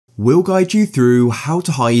we'll guide you through how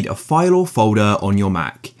to hide a file or folder on your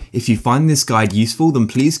Mac. If you find this guide useful, then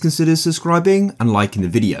please consider subscribing and liking the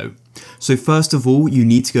video. So first of all, you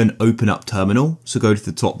need to go and open up Terminal. So go to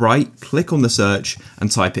the top right, click on the search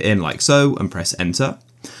and type it in like so and press enter.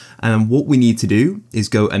 And then what we need to do is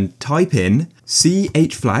go and type in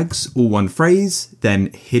chflags, all one phrase,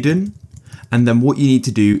 then hidden. And then what you need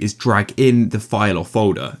to do is drag in the file or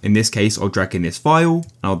folder. In this case, I'll drag in this file,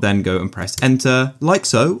 and I'll then go and press enter like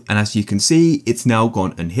so. And as you can see, it's now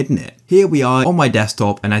gone and hidden it. Here we are on my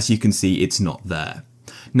desktop, and as you can see, it's not there.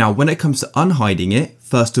 Now, when it comes to unhiding it,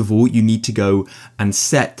 first of all, you need to go and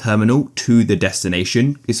set Terminal to the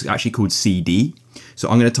destination. It's actually called CD. So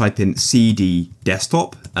I'm going to type in CD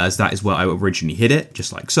desktop, as that is where I originally hid it,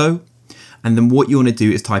 just like so. And then what you want to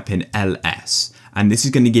do is type in ls. And this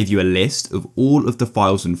is going to give you a list of all of the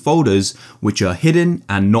files and folders which are hidden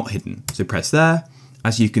and not hidden. So press there.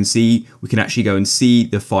 As you can see, we can actually go and see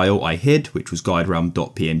the file I hid, which was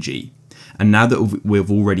GuideRealm.png. And now that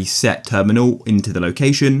we've already set Terminal into the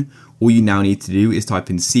location, all you now need to do is type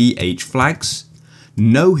in chflags,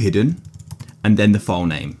 no hidden, and then the file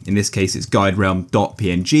name. In this case, it's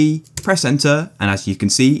GuideRealm.png. Press enter, and as you can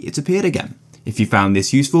see, it's appeared again. If you found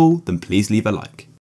this useful, then please leave a like.